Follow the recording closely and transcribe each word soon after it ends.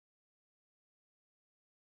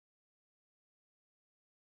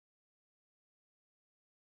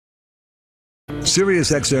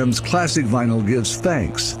SiriusXM's Classic Vinyl gives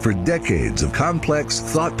thanks for decades of complex,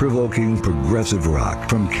 thought-provoking, progressive rock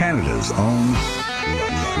from Canada's own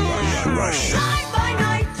Rush.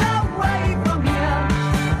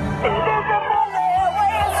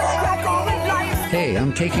 Hey,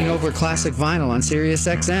 I'm taking over Classic Vinyl on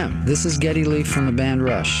SiriusXM. This is Geddy Lee from the band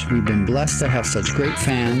Rush. We've been blessed to have such great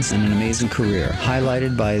fans and an amazing career,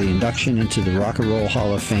 highlighted by the induction into the Rock and Roll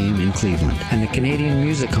Hall of Fame in Cleveland and the Canadian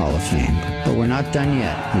Music Hall of Fame. But we're not done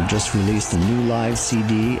yet. We've just released a new live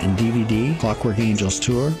CD and DVD, Clockwork Angels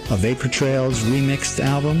Tour, a Vapor Trails remixed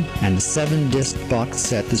album, and a 7-disc box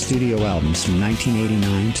set of studio albums from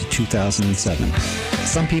 1989 to 2007.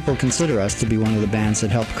 Some people consider us to be one of the bands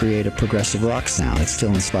that helped create a progressive rock sound that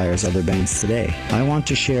still inspires other bands today. I want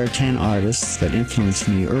to share 10 artists that influenced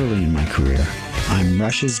me early in my career. I'm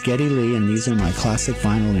Rush's Geddy Lee, and these are my classic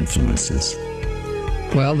vinyl influences.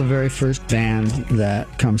 Well, the very first band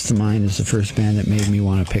that comes to mind is the first band that made me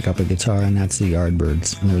want to pick up a guitar, and that's the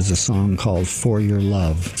Yardbirds. And there's a song called For Your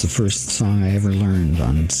Love. It's the first song I ever learned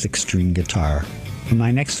on 6-string guitar.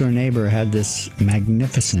 My next-door neighbor had this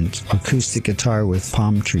magnificent acoustic guitar with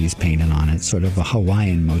palm trees painted on it, sort of a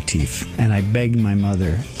Hawaiian motif. And I begged my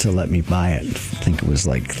mother to let me buy it. I think it was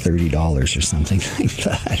like $30 or something like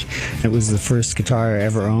that. It was the first guitar I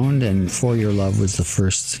ever owned, and For Your Love was the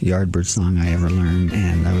first Yardbird song I ever learned,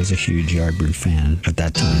 and I was a huge Yardbird fan at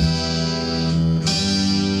that time.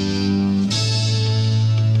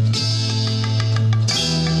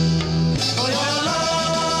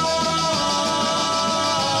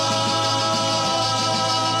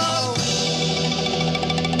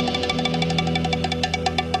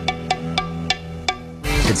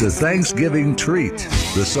 It's a Thanksgiving treat.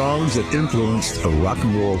 The songs that influenced a Rock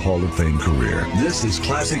and Roll Hall of Fame career. This is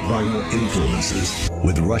Classic Vinyl Influences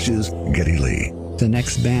with Rush's Geddy Lee. The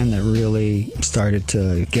next band that really started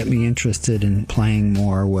to get me interested in playing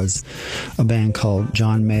more was a band called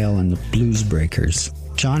John Mayall and the Bluesbreakers.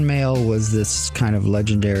 John Mayall was this kind of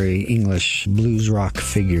legendary English blues rock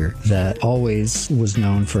figure that always was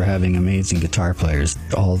known for having amazing guitar players.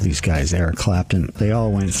 All these guys, Eric Clapton, they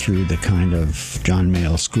all went through the kind of John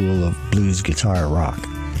Mayall school of blues guitar rock.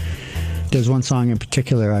 There's one song in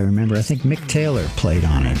particular I remember. I think Mick Taylor played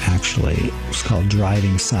on it, actually. It was called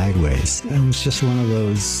Driving Sideways. It was just one of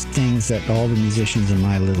those things that all the musicians in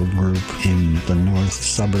my little group in the north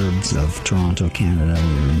suburbs of Toronto, Canada,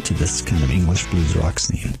 were into this kind of English blues rock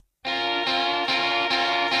scene.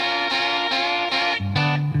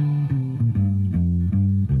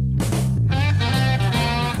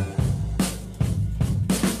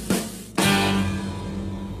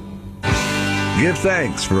 Give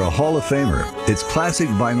thanks for a Hall of Famer. It's Classic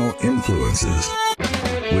Vinyl Influences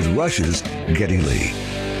with Rush's Geddy Lee.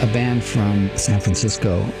 A band from San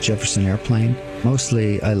Francisco, Jefferson Airplane.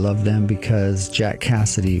 Mostly I love them because Jack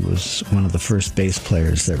Cassidy was one of the first bass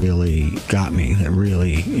players that really got me, that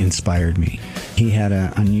really inspired me. He had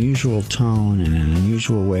an unusual tone and an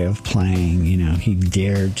unusual way of playing. You know, he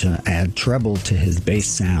dared to add treble to his bass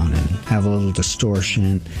sound and have a little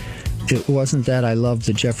distortion. It wasn't that I loved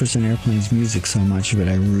the Jefferson Airplane's music so much, but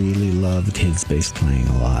I really loved his bass playing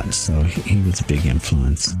a lot, so he was a big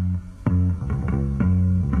influence.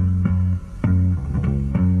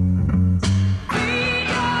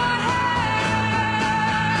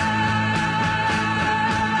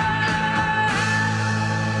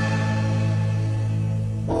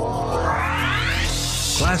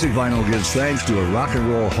 Classic Vinyl gives thanks to a Rock and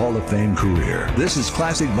Roll Hall of Fame career. This is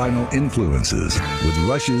Classic Vinyl Influences with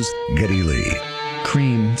Rush's Geddy Lee.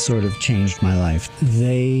 Cream sort of changed my life.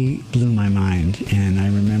 They blew my mind, and I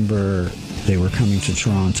remember they were coming to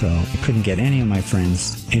Toronto. I couldn't get any of my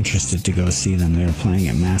friends interested to go see them. They were playing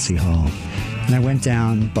at Massey Hall. And I went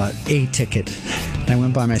down, bought a ticket. I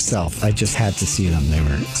went by myself. I just had to see them. They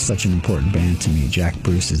were such an important band to me. Jack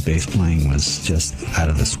Bruce's bass playing was just out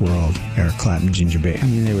of this world. Eric Clapton, Ginger Baker. I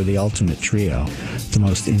mean, they were the ultimate trio. The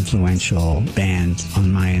most influential band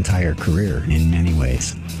on my entire career in many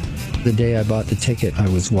ways. The day I bought the ticket, I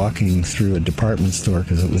was walking through a department store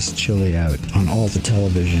because it was chilly out. On all the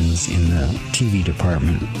televisions in the TV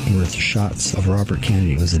department were the shots of Robert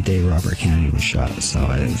Kennedy. It was the day Robert Kennedy was shot, so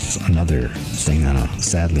it's another thing that I'll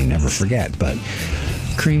sadly never forget. But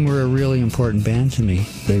Cream were a really important band to me.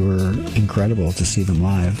 They were incredible to see them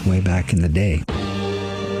live way back in the day.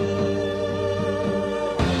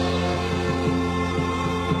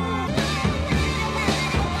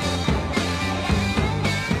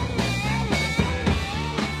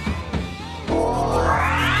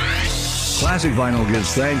 Classic Vinyl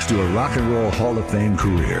gives thanks to a Rock and Roll Hall of Fame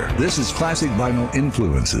career. This is Classic Vinyl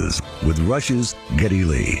Influences with Rush's Geddy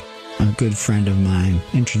Lee. A good friend of mine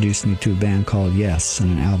introduced me to a band called Yes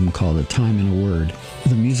and an album called A Time and a Word.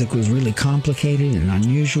 The music was really complicated and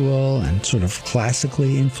unusual and sort of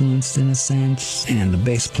classically influenced in a sense, and the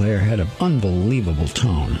bass player had an unbelievable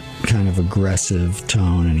tone, kind of aggressive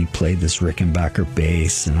tone, and he played this Rickenbacker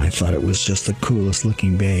bass, and I thought it was just the coolest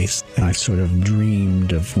looking bass. And I sort of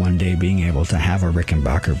dreamed of one day being able to have a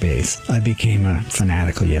Rickenbacker bass. I became a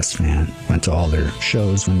fanatical Yes fan, went to all their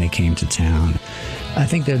shows when they came to town. I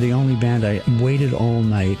think they're the only band I waited all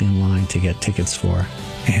night in line to get tickets for.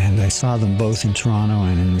 And I saw them both in Toronto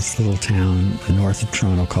and in this little town north of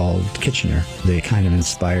Toronto called Kitchener. They kind of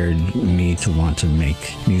inspired me to want to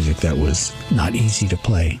make music that was not easy to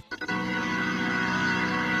play.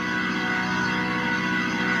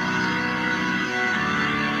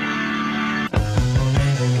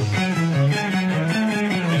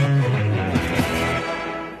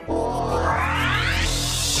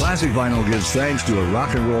 Classic Vinyl gives thanks to a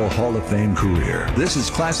Rock and Roll Hall of Fame career. This is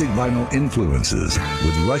Classic Vinyl Influences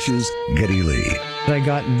with Rush's Geddy Lee. I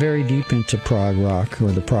got very deep into prog rock,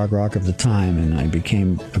 or the prog rock of the time, and I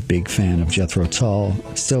became a big fan of Jethro Tull.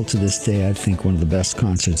 Still to this day, I think one of the best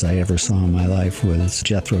concerts I ever saw in my life was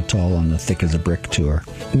Jethro Tull on the Thick as a Brick tour.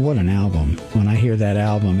 What an album. When I hear that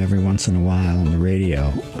album every once in a while on the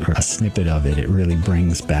radio, or a snippet of it, it really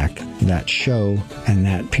brings back that show and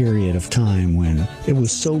that period of time when it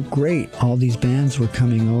was so great. All these bands were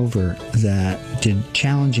coming over that did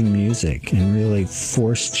challenging music and really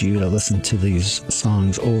forced you to listen to these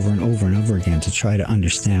songs over and over and over again to try to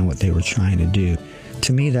understand what they were trying to do.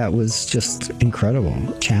 To me, that was just incredible.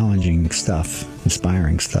 Challenging stuff,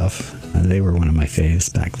 inspiring stuff. They were one of my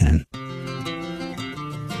faves back then.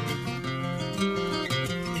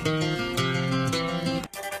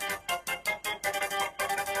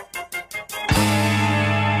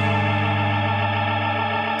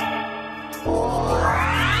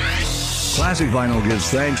 Classic Vinyl gives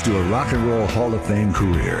thanks to a Rock and Roll Hall of Fame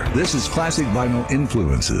career. This is Classic Vinyl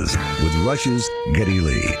Influences with Rush's Geddy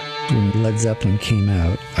Lee. When Led Zeppelin came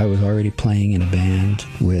out, I was already playing in a band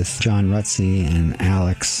with John Rutsey and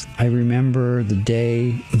Alex. I remember the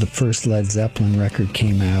day the first Led Zeppelin record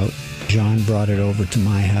came out. John brought it over to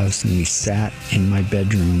my house and we sat in my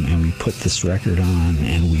bedroom and we put this record on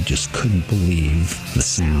and we just couldn't believe the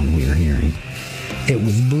sound we were hearing. It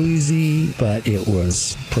was bluesy, but it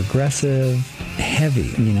was progressive,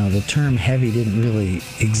 heavy. You know, the term heavy didn't really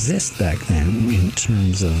exist back then in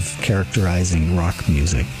terms of characterizing rock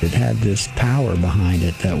music. It had this power behind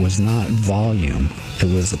it that was not volume.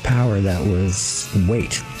 It was a power that was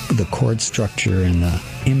weight. The chord structure and the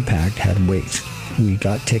impact had weight. We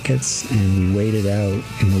got tickets and we waited out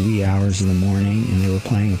in the wee hours of the morning, and they were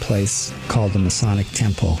playing a place called the Masonic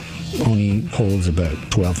Temple. Only holds about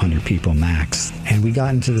 1,200 people max. And we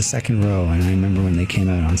got into the second row, and I remember when they came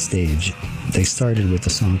out on stage, they started with a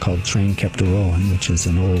song called Train Kept A-Rollin', which is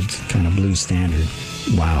an old kind of blues standard.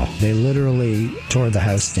 Wow. They literally tore the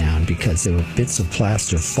house down because there were bits of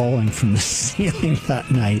plaster falling from the ceiling that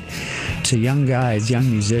night. To young guys, young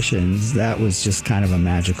musicians, that was just kind of a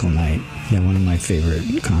magical night. Yeah, one of my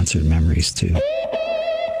favorite concert memories, too.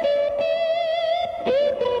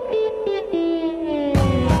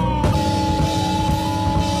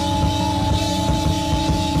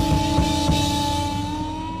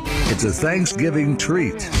 It's a Thanksgiving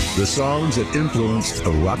treat. The songs that influenced a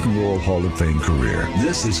Rock and Roll Hall of Fame career.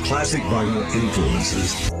 This is Classic Vinyl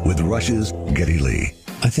Influences with Rush's Geddy Lee.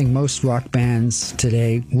 I think most rock bands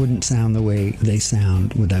today wouldn't sound the way they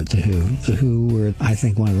sound without The Who. The Who were, I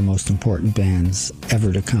think, one of the most important bands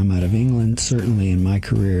ever to come out of England. Certainly in my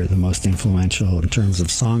career, the most influential in terms of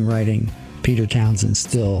songwriting. Peter Townsend's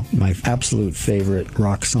still my absolute favorite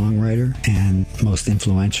rock songwriter and most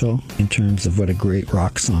influential in terms of what a great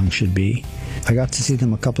rock song should be. I got to see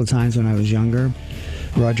them a couple of times when I was younger.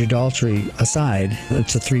 Roger Daltrey aside,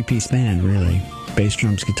 it's a three-piece band, really. Bass,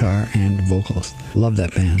 drums, guitar, and vocals. Love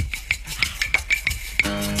that band.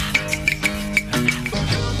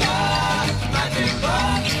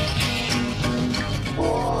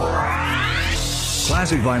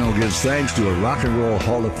 Classic Vinyl gives thanks to a Rock and Roll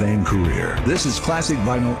Hall of Fame career. This is Classic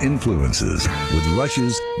Vinyl Influences with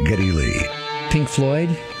Rush's Geddy Lee. Pink Floyd,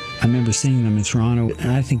 I remember seeing them in Toronto,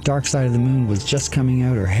 and I think Dark Side of the Moon was just coming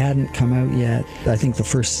out or hadn't come out yet. I think the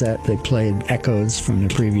first set they played echoes from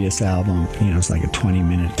the previous album. You know, it's like a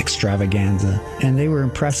 20-minute extravaganza. And they were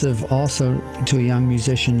impressive also to a young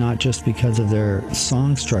musician, not just because of their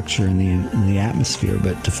song structure and the atmosphere,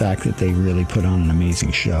 but the fact that they really put on an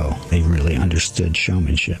amazing show. They really understood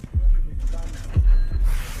showmanship.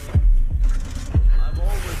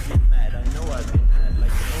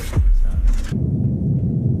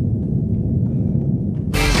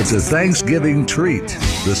 It's It's a Thanksgiving treat.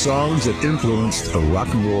 The songs that influenced a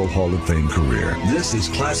Rock and Roll Hall of Fame career. This is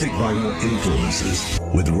Classic Vinyl Influences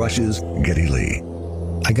with Rush's Geddy Lee.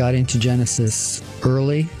 I got into Genesis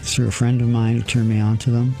early through a friend of mine who turned me on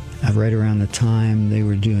to them. Right around the time they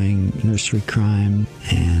were doing Nursery Crime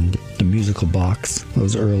and The Musical Box,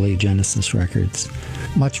 those early Genesis records.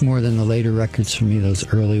 Much more than the later records for me, those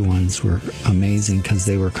early ones were amazing because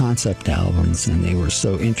they were concept albums and they were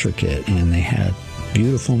so intricate and they had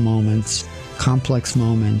beautiful moments, complex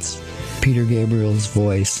moments, Peter Gabriel's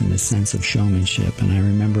voice and his sense of showmanship. And I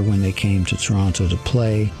remember when they came to Toronto to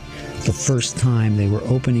play, the first time they were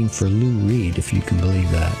opening for Lou Reed, if you can believe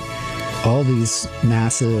that. All these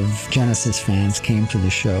massive Genesis fans came to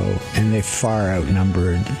the show, and they far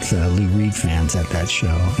outnumbered the Lou Reed fans at that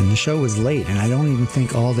show. And the show was late, and I don't even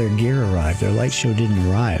think all their gear arrived. Their light show didn't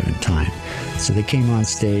arrive in time. So they came on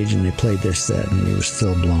stage, and they played their set, and we were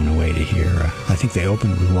still blown away to hear. I think they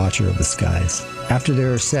opened with Watcher of the Skies. After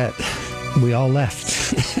their set, we all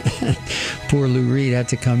left. Poor Lou Reed had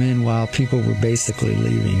to come in while people were basically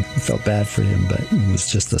leaving. I felt bad for him, but it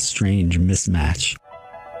was just a strange mismatch.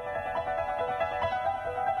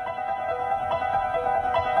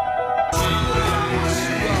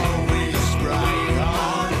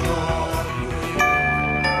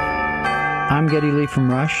 I'm Geddy Lee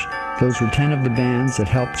from Rush. Those were 10 of the bands that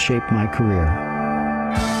helped shape my career.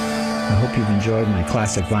 I hope you've enjoyed my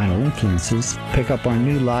classic vinyl influences. Pick up our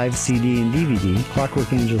new live CD and DVD,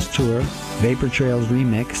 Clockwork Angels Tour, Vapor Trails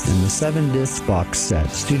Remixed, and the 7-disc box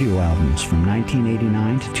set, studio albums from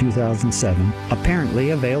 1989 to 2007,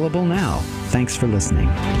 apparently available now. Thanks for listening.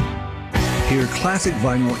 Hear Classic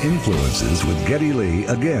Vinyl Influences with Geddy Lee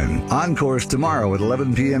again. Encores tomorrow at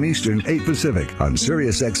 11 p.m. Eastern, 8 Pacific on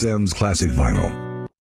SiriusXM's Classic Vinyl.